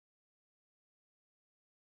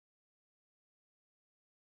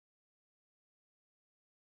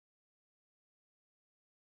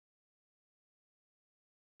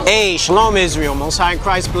Hey, Shalom Israel, Most High in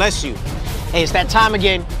Christ bless you. Hey, it's that time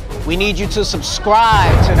again. We need you to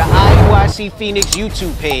subscribe to the IUIC Phoenix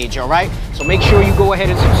YouTube page, all right? So make sure you go ahead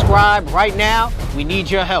and subscribe right now. We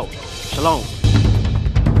need your help. Shalom.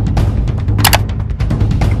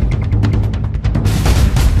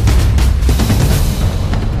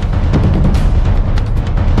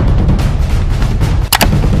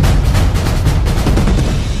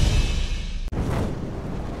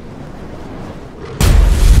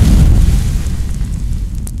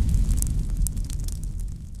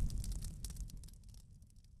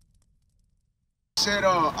 Said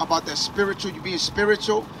about the spiritual, you being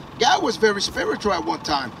spiritual. God was very spiritual at one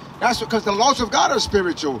time. That's because the laws of God are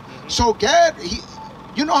spiritual. So God,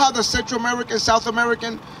 you know how the Central American, South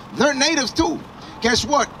American, they're natives too. Guess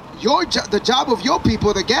what? The job of your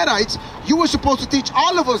people, the Gadites, you were supposed to teach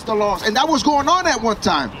all of us the laws, and that was going on at one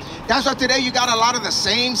time. That's why today you got a lot of the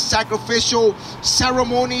same sacrificial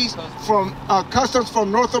ceremonies from customs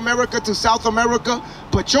from North America to South America,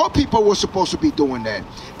 but your people were supposed to be doing that.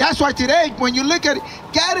 That's why today, when you look at it,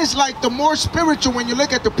 God is like the more spiritual when you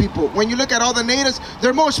look at the people. When you look at all the natives,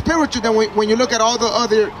 they're more spiritual than when you look at all the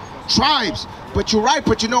other tribes. But you're right,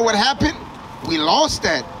 but you know what happened? We lost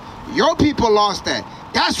that. Your people lost that.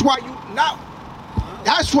 That's why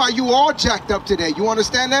you all jacked up today. You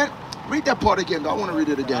understand that? Read that part again, though. I want to read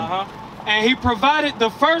it again. And he provided the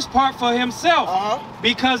first part for himself,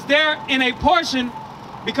 because there in a portion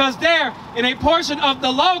of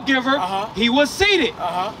the lawgiver, he was seated.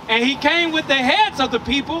 And he came with the heads of the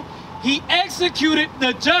people. He executed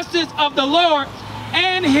the justice of the Lord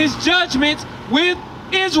and his judgments with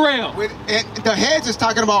Israel. And the heads is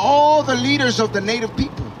talking about all the leaders of the native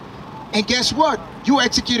people. And guess what? You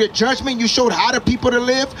executed judgment. You showed how the people to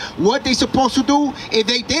live, what they supposed to do. If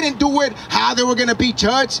they didn't do it, how they were going to be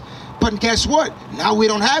judged. But guess what? Now we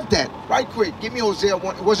don't have that. Right quick, give me Hosea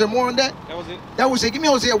 1. Was there more on that? That was it. That was it. Give me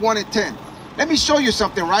Hosea 1 and 10. Let me show you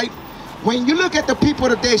something, right? When you look at the people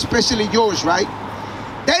today, especially yours, right?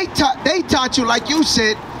 They taught you, like you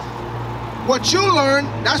said, what you learned.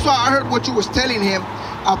 That's why I heard what you was telling him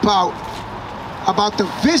about the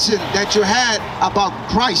vision that you had about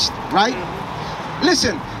Christ, right?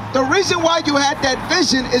 Listen, the reason why you had that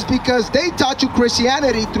vision is because they taught you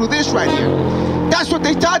Christianity through this right here. That's what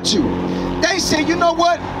they taught you. They say, you know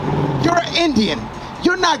what? You're an Indian.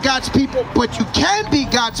 You're not God's people, but you can be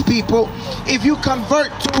God's people if you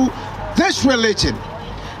convert to this religion.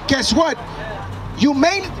 Guess what? You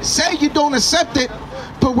may say you don't accept it,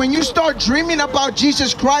 but when you start dreaming about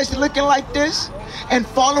Jesus Christ looking like this and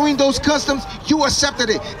following those customs, you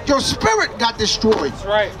accepted it. Your spirit got destroyed. That's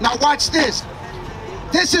right. Now watch this.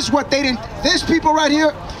 This is what they didn't. These people right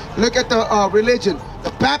here, look at the religion.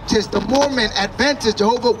 The Baptist, the Mormon, Adventist,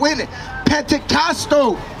 Jehovah's Witness,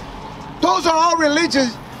 Pentecostal. Those are all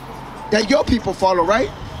religions that your people follow, right?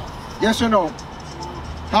 Yes or no?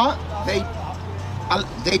 Huh? They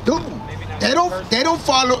do. They don't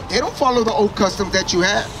follow the old customs that you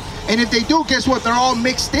have. And if they do, guess what? They're all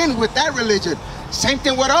mixed in with that religion. Same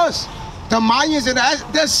thing with us. The Mayans and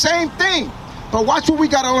the same thing. But watch what we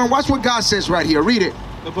got to learn. Watch what God says right here. Read it.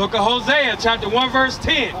 The book of Hosea, chapter 1, verse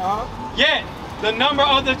 10. Yet the number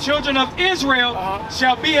of the children of Israel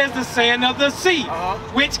shall be as the sand of the sea,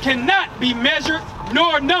 which cannot be measured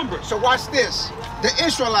nor numbered. So watch this. The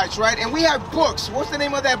Israelites, right? And we have books. What's the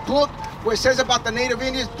name of that book where it says about the native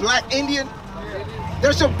Indians? Black Indian?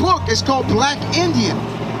 There's a book. It's called Black Indian.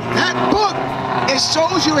 That book, it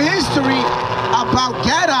shows you history about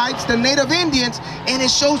Gadites, the native Indians, and it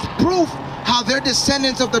shows proof how they're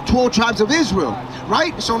descendants of the 12 tribes of Israel,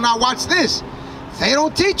 right? So now watch this. They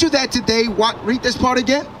don't teach you that today. Read this part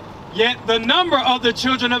again. Yet the number of the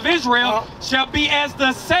children of Israel shall be as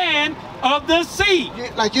the sand of the sea.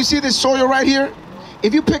 Like you see this soil right here?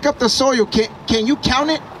 If you pick up the soil, can you count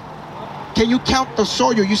it? Can you count the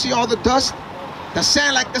soil? You see all the dust? The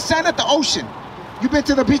sand, like the sand at the ocean. You been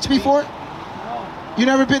to the beach before? You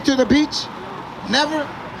never been to the beach? Never?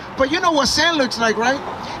 But you know what sand looks like, right?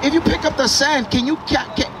 If you pick up the sand, can you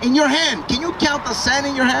count in your hand? Can you count the sand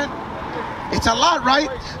in your hand? It's a lot, right?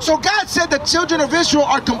 So God said the children of Israel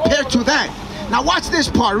are compared to that. Now watch this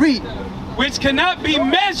part. Read. Which cannot be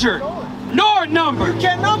measured nor numbered. You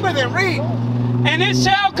can't number them. Read. And it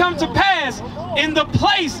shall come to pass in the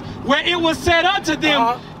place where it was said unto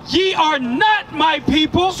them, ye are not my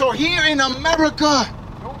people. So here in America,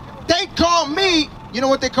 they call me, you know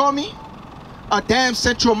what they call me? A damn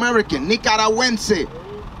Central American, Nicaraguense.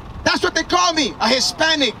 That's what they call me, a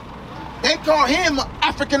Hispanic. They call him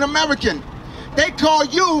African American. They call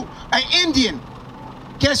you an Indian.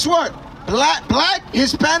 Guess what? Black,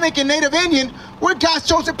 Hispanic, and Native Indian, We're God's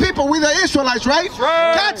chosen people. We're the Israelites, right?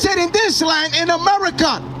 Right. God said in this land, in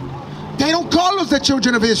America, they don't call us the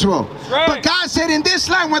children of Israel. Right. But God said in this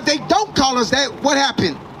land, when they don't call us that, what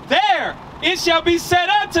happened? There it shall be said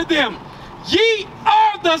unto them, ye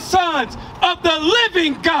are the sons of the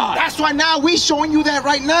living God. That's why now we showing you that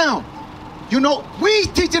right now. You know, we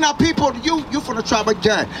teaching our people, you from the tribe of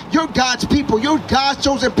Gad. You're God's people. You're God's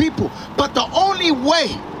chosen people. But the only way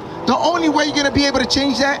you're going to be able to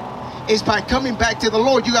change that is by coming back to the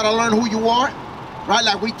Lord. You got to learn who you are, right?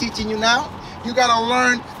 Like we teaching you now. You got to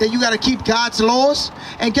learn that you got to keep God's laws.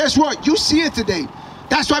 And guess what? You see it today.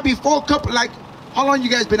 That's why before a couple, like, how long you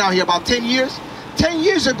guys been out here? About 10 years? 10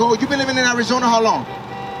 years ago, you've been living in Arizona how long?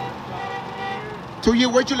 2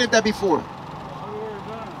 years. Where'd you live at before?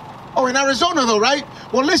 Oh, in Arizona though, right?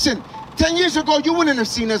 Well, listen, 10 years ago, you wouldn't have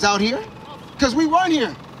seen us out here because we weren't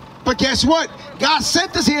here. But guess what? God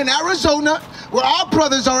sent us here in Arizona, where our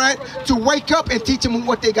brothers are at, to wake up and teach them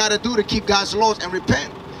what they got to do to keep God's laws and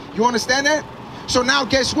repent. You understand that? So now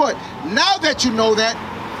guess what? Now that you know that,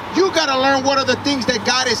 you got to learn what are the things that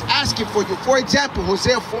God is asking for you. For example,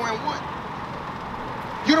 Hosea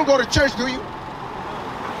 4:1. You don't go to church, do you?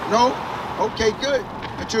 No? Okay, good.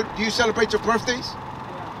 But do you celebrate your birthdays?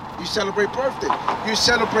 You celebrate birthday. You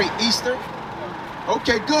celebrate Easter.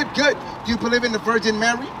 Okay, good, good. Do you believe in the Virgin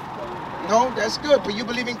Mary? No, that's good. But you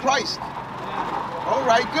believe in Christ. All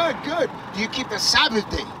right, good, good. Do you keep the Sabbath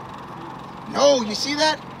day? No, you see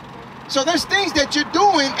that? So there's things that you're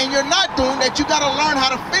doing and you're not doing that you got to learn how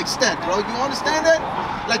to fix that, bro. You understand that?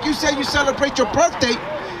 Like you said, you celebrate your birthday.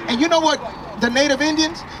 And you know what? The native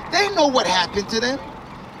Indians, they know what happened to them.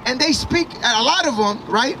 And they speak, a lot of them,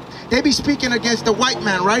 right? They be speaking against the white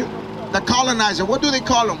man, right? The colonizer. What do they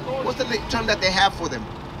call them? What's the term that they have for them?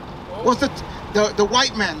 What's the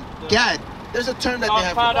white man? Gad. There's a term that they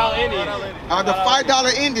have. $5 Indians. The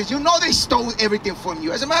 $5 Indians. You know they stole everything from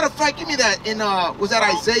you. As a matter of fact, give me that in, was that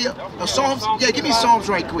Isaiah? Or Psalms? Yeah, give me Psalms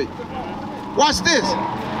right quick. Watch this.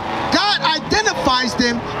 God identifies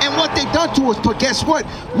them and what they done to us. But guess what?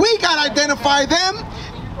 We got to identify them.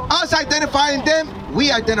 Us identifying them,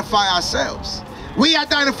 we identify ourselves. We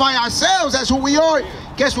identify ourselves as who we are.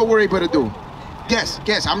 Guess what we're able to do? Guess.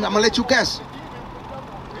 I'm going to let you guess.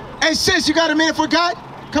 Hey, sis, you got a minute for God?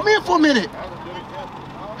 Come here for a minute.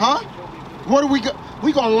 Huh? What are we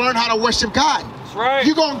going to learn how to worship God. That's right.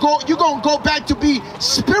 You're going to go back to be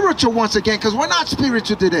spiritual once again, because we're not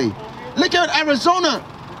spiritual today. Look at Arizona.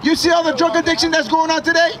 You see all the drug addiction that's going on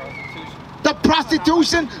today? The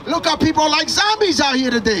prostitution. Look how people are like zombies out here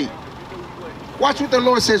today. Watch what the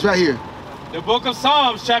Lord says right here. The book of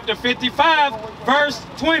Psalms, chapter 55, verse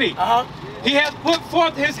 20. He has put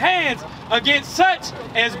forth his hands against such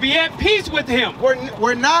as be at peace with him.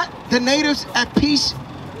 We're not the natives at peace.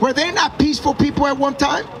 Were they not peaceful people at one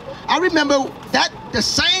time? I remember that the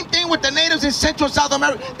same thing with the natives in Central South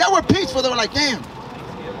America. They were peaceful. They were like, damn.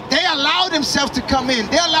 They allowed themselves to come in.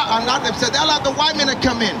 They allowed the white men to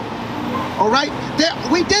come in. All right?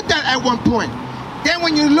 We did that at one point. Then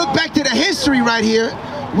when you look back to the history right here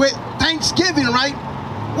with Thanksgiving, right?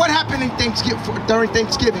 What happened in during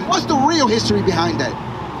Thanksgiving? What's the real history behind that?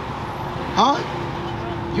 Huh?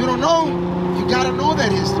 You don't know? You got to know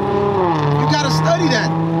that history. You got to study that.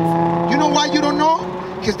 You know why you don't know?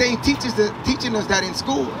 Because they ain't teaching us that in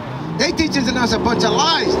school. They teaching us a bunch of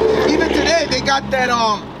lies. Even today, they got that,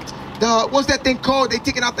 what's that thing called? They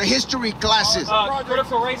taking out the history classes.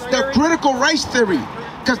 Critical race theory? The critical race theory.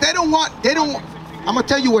 Because I'm going to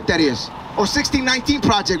tell you what that is. Or 1619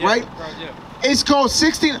 project, right? Yeah. It's called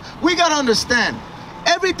 16. We got to understand.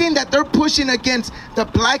 Everything that they're pushing against the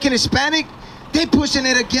black and Hispanic, they pushing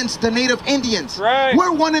it against the native Indians. Right.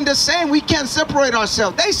 We're one and the same. We can't separate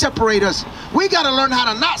ourselves. They separate us. We got to learn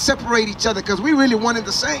how to not separate each other because we really one and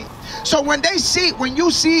the same. So when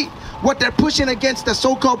you see what they're pushing against the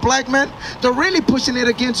so-called black man, they're really pushing it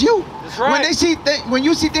against you. That's right. When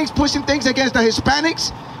you see things pushing things against the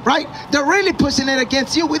Hispanics, right? They're really pushing it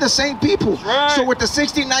against you. We're the same people. Right. So with the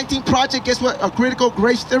 1619 project, guess what? A critical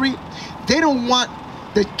race theory. They don't want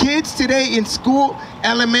the kids today in school,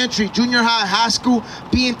 elementary, junior high, high school,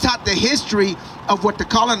 being taught the history of what the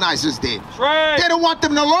colonizers did. Right. They don't want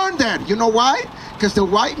them to learn that. You know why? Because the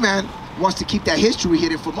white man wants to keep that history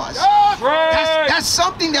hidden from us. Right. That's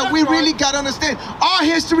something that we really got to understand. Our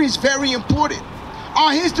history is very important.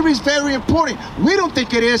 Our history is very important. We don't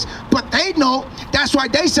think it is, but they know. That's why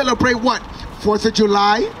they celebrate what? 4th of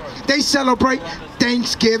July. They celebrate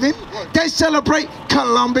Thanksgiving. They celebrate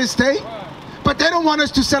Columbus Day. But they don't want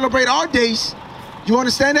us to celebrate our days. You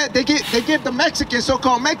understand that? They give the Mexicans,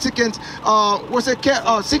 so-called Mexicans, what's it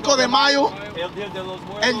called? Cinco de Mayo. El Día de los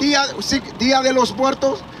Muertos. El Día de los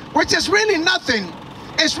Muertos. which is really nothing.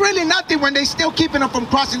 It's really nothing when they still keeping them from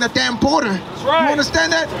crossing the damn border. That's right. You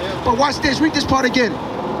understand that? But watch this. Read this part again.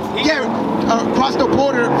 Cross the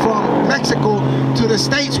border from Mexico to the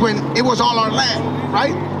States when it was all our land,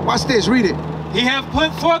 right? Watch this. Read it. He hath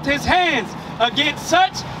put forth his hands against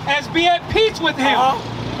such as be at peace with him.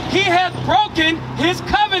 He hath broken his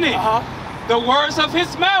covenant. The words of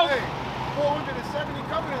his mouth. 470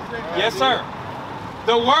 covenants. Yes, sir.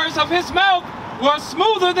 The words of his mouth were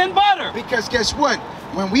smoother than butter. Because guess what?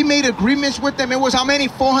 When we made agreements with them, it was how many?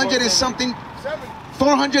 400 and something?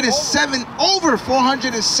 407, over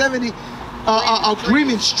 470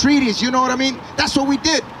 agreements, treaties, you know what I mean? That's what we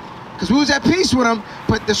did. Because we was at peace with them,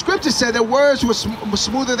 but the scripture said their words were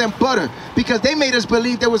smoother than butter, because they made us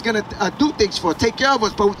believe they was going to do things for us, take care of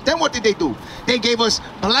us. But then what did they do? They gave us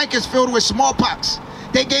blankets filled with smallpox.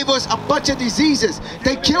 They gave us a bunch of diseases.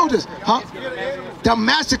 They killed us. Huh? The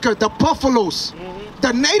massacre, the buffaloes.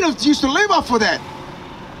 The natives used to live off of that.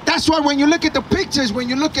 That's why when you look at the pictures, when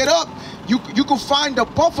you look it up, you can find the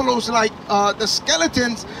buffaloes, like the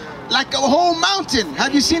skeletons, like a whole mountain.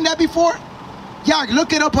 Have you seen that before? Yeah,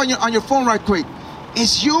 look it up on your phone right quick.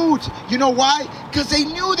 It's huge. You know why? Because they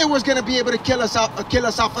knew they was gonna be able to kill us off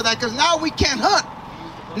of that. Because now we can't hunt.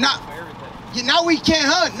 Now we can't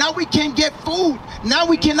hunt. Now we can't get food. Now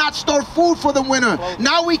we cannot store food for the winter.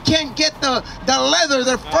 Now we can't get the leather,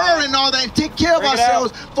 the fur and all that, and take care of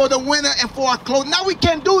ourselves for the winter and for our clothes. Now we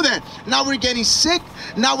can't do that. Now we're getting sick.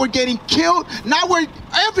 Now we're getting killed. Now we're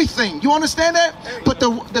everything. You understand that? But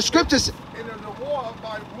the scriptures. And there's a war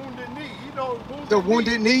about wounded knee. You know,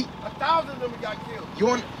 Wounded knee. 1,000 of them got killed. You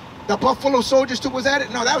want the buffalo soldiers too? Was that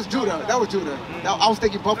it? No, that was Judah. That was Judah. I was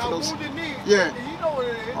thinking buffaloes. Now, wounded knee. Yeah. You know what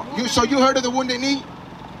it is. So you heard of the Wounded Knee?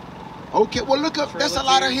 Okay, well look up, that's a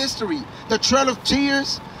lot of history. The Trail of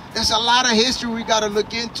Tears, that's a lot of history we gotta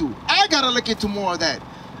look into. I gotta look into more of that.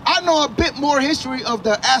 I know a bit more history of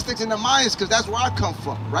the Aztecs and the Mayans because that's where I come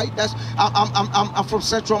from, right? I'm from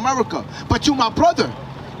Central America. But you my brother.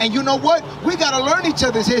 And you know what? We gotta learn each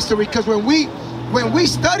other's history, because when we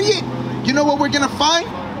study it, you know what we're gonna find?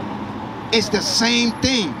 It's the same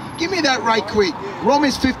thing. Give me that right quick.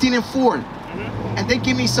 Romans 15:4. And then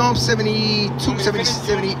give me Psalm 72,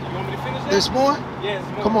 70. There's more? Yes.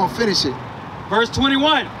 Come on, finish it. Verse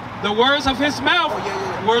 21. The words of his mouth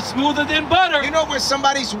were smoother than butter. You know when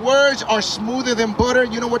somebody's words are smoother than butter,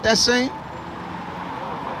 you know what that's saying?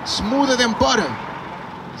 Smoother than butter.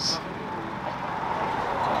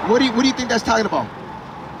 What do you think that's talking about?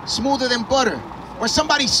 Smoother than butter. When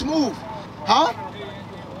somebody's smooth, huh?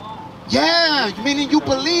 Yeah, meaning you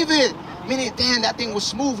believe it. Meaning, damn, that thing was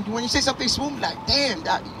smooth. When you say something smooth, like, damn,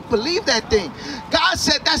 you believe that thing. God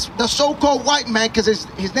said that's the so-called white man, because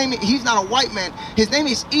his name, he's not a white man. His name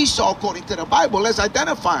is Esau, according to the Bible. Let's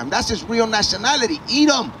identify him. That's his real nationality,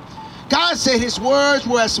 Edom. God said his words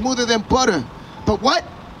were as smoother than butter. But what?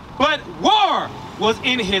 But war was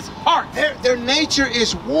in his heart. Their nature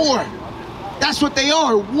is war. That's what they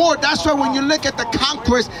are, war. That's why when you look at the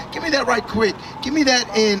conquest, give me that right quick. Give me that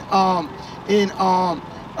in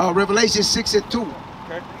Revelation 6:2.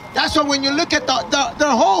 Okay. That's why when you look at the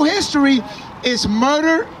whole history is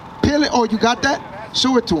murder, pillage. Oh, you got that?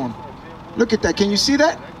 Show it to him. Look at that. Can you see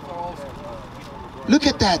that? Look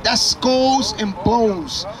at that. That's skulls and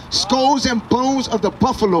bones. Skulls and bones of the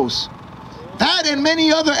buffaloes. That and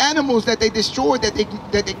many other animals that they destroyed, that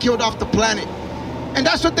they killed off the planet. And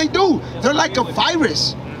that's what they do. They're like a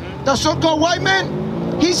virus. The so-called white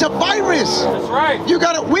man, he's a virus. That's right.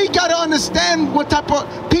 We gotta understand what type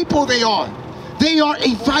of people they are. They are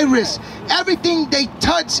a virus. Everything they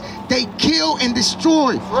touch, they kill and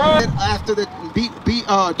destroy. Right. And after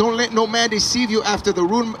don't let no man deceive you after the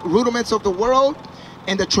rudiments of the world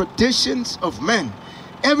and the traditions of men.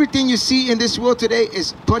 Everything you see in this world today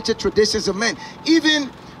is a bunch of traditions of men. Even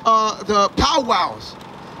the powwows.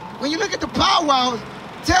 When you look at the powwows,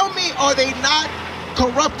 tell me, are they not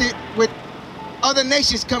corrupted with other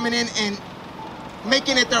nations coming in and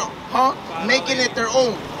making it their making it their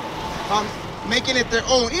own? Making it their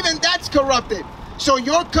own. Even that's corrupted. So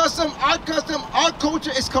your custom, our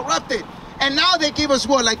culture is corrupted. And now they give us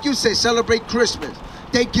what? Like you say, celebrate Christmas.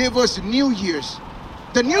 They give us New Year's.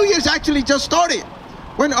 The New Year's actually just started.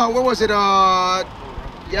 When was it?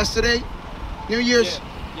 Yesterday? New Year's?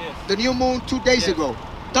 Yes. The new moon 2 days ago.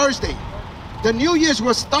 Thursday. The New Year's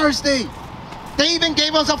was Thursday. They even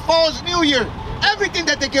gave us a false New Year. Everything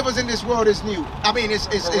that they give us in this world is new. I mean, it's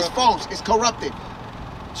false. It's corrupted.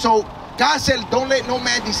 So God said, don't let no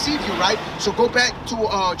man deceive you, right? So go back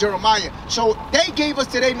to Jeremiah. So they gave us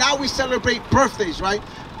today. Now we celebrate birthdays, right?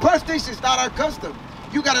 Birthdays is not our custom.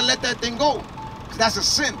 You got to let that thing go, because that's a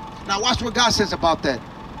sin. Now watch what God says about that.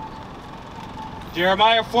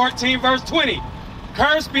 Jeremiah 14, verse 20.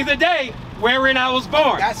 Cursed be the day wherein I was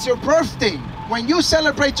born. That's your birthday. When you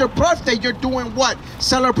celebrate your birthday, you're doing what?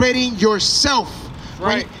 Celebrating yourself.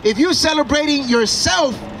 Right. If you're celebrating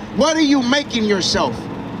yourself, what are you making yourself?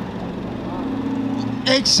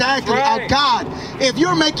 Exactly, Right. a God. If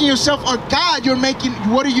you're making yourself a God,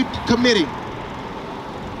 what are you committing?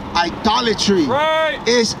 Idolatry. Right.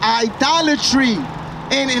 It's idolatry.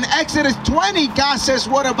 And in Exodus 20, God says,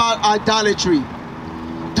 what about idolatry?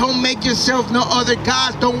 Don't make yourself no other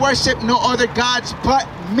gods. Don't worship no other gods but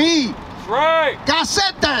me. Right. God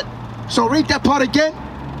said that. So read that part again.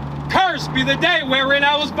 Cursed be the day wherein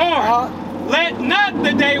I was born. Let not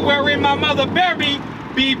the day wherein my mother bare me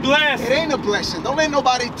be blessed. It ain't a blessing. Don't let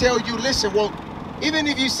nobody tell you, listen, well, even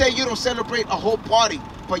if you say you don't celebrate a whole party,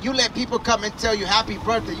 but you let people come and tell you happy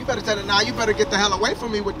birthday, you better tell them, nah, you better get the hell away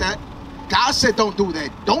from me with that. God said don't do that.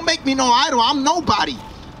 Don't make me no idol. I'm nobody.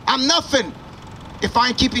 I'm nothing if I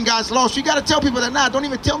ain't keeping God's law. So you got to tell people that, nah, don't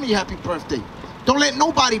even tell me happy birthday. Don't let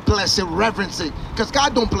nobody bless it, reverence it, because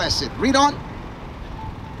God don't bless it. Read on.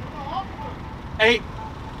 Hey,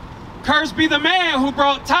 cursed be the man who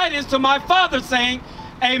brought tidings to my father, saying,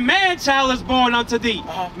 a man-child is born unto thee,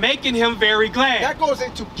 making him very glad. That goes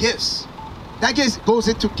into gifts. Goes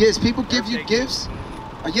into gifts. People give you gifts.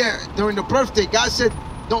 Yeah, during the birthday, God said,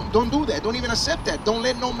 don't do that. Don't even accept that. Don't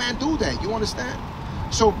let no man do that. You understand?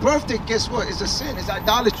 So birthday, guess what? It's a sin. It's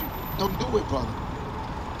idolatry. Don't do it, brother.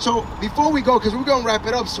 So before we go, because we're going to wrap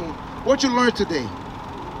it up soon, what you learned today?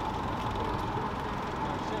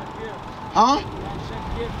 Huh?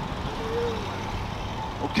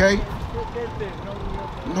 Okay.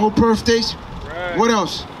 No birthdays. Right. What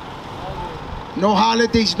else? No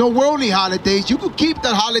holidays, no worldly holidays. You could keep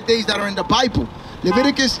the holidays that are in the Bible.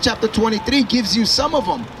 Leviticus chapter 23 gives you some of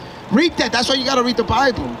them. Read that. That's why you got to read the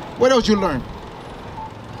Bible. What else you learn?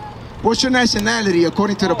 What's your nationality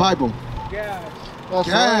according to the Bible? Gad.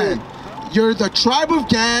 Gad. You're the tribe of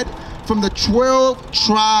Gad from the 12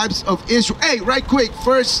 tribes of Israel. Hey, right quick.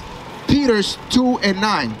 1 Peter 2 and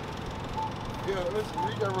 9. Yeah, let's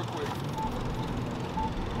read that real quick.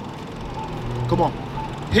 Come on.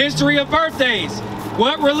 History of birthdays.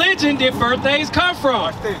 What religion did birthdays come from?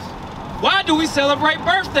 Watch this. Why do we celebrate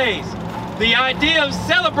birthdays? The idea of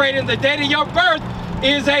celebrating the date of your birth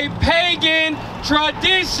is a pagan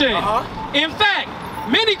tradition. In fact,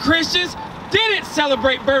 many Christians didn't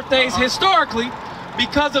celebrate birthdays historically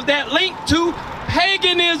because of that link to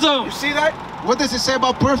paganism. You see that? What does it say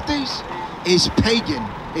about birthdays? It's pagan.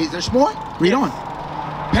 There's more? Read on.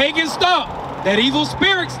 Pagans thought that evil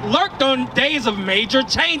spirits lurked on days of major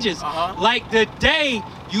changes, like the day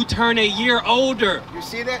you turn a year older. You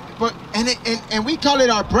see that? But and we call it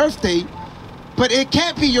our birthday, but it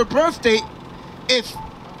can't be your birthday if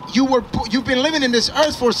you've been living in this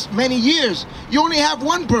earth for many years. You only have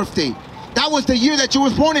one birthday. That was the year that you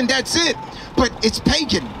was born, and that's it. But it's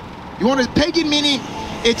pagan. You want pagan meaning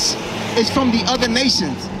it's from the other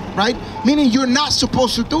nations, right? Meaning you're not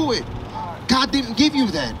supposed to do it. God didn't give you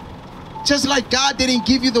that. Just like God didn't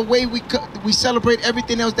give you the way we celebrate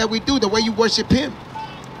everything else that we do, the way you worship Him.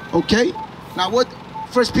 Okay? Now what?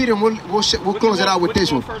 1 Peter, we'll close it out with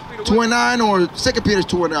this one. 2 and 9 or 2 Peter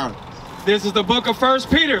 2 and 9. This is the book of 1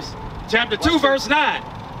 Peter, chapter 2, verse 9.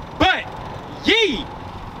 But ye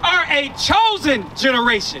are a chosen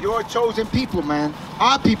generation. You're a chosen people, man.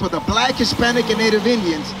 Our people, the black, Hispanic, and Native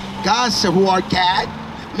Indians, God said, who are Gad.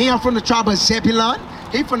 Me, I'm from the tribe of Zebulun.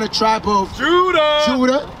 He from the tribe of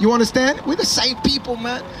Judah. You understand? We're the same people,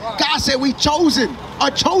 man. God said we chosen.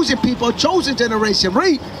 A chosen people, a chosen generation.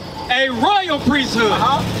 Read. A royal priesthood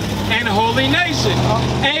and holy nation.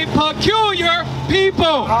 A peculiar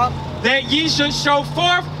people. That ye should show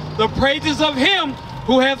forth the praises of Him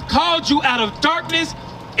who hath called you out of darkness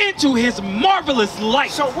into His marvelous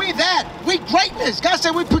light. So we greatness. God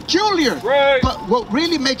said we're peculiar. Right. But what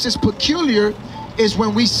really makes us peculiar is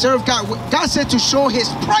when we serve God. God said to show His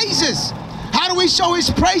praises. How do we show His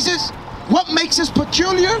praises? What makes us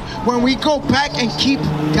peculiar? When we go back and keep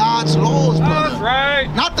God's laws, brother. That's right.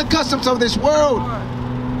 Not the customs of this world.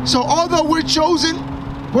 So although we're chosen,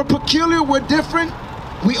 we're peculiar, we're different,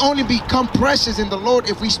 we only become precious in the Lord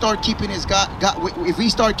if we start keeping His if we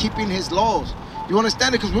start keeping His laws. You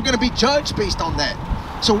understand it? Because we're going to be judged based on that.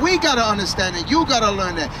 So we got to understand it. You got to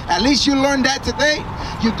learn that. At least you learned that today.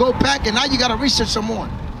 You go back and now you got to research some more.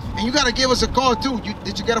 And you got to give us a call too.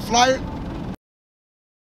 Did you get a flyer?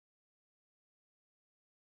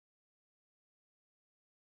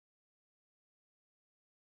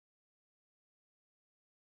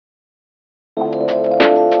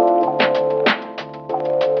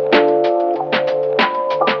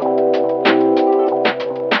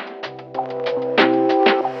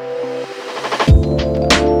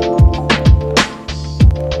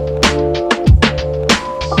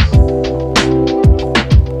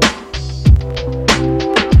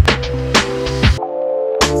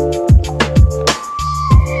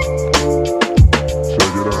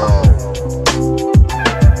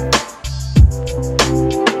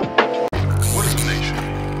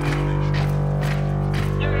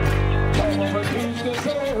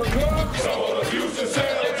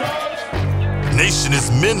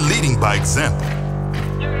 Nation is men leading by example.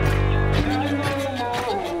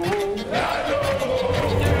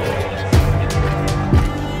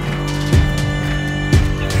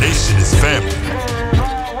 Nation is family.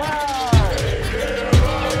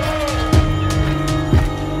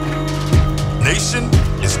 Nation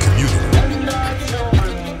is community.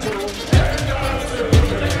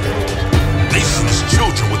 Nation is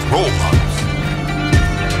children with role models.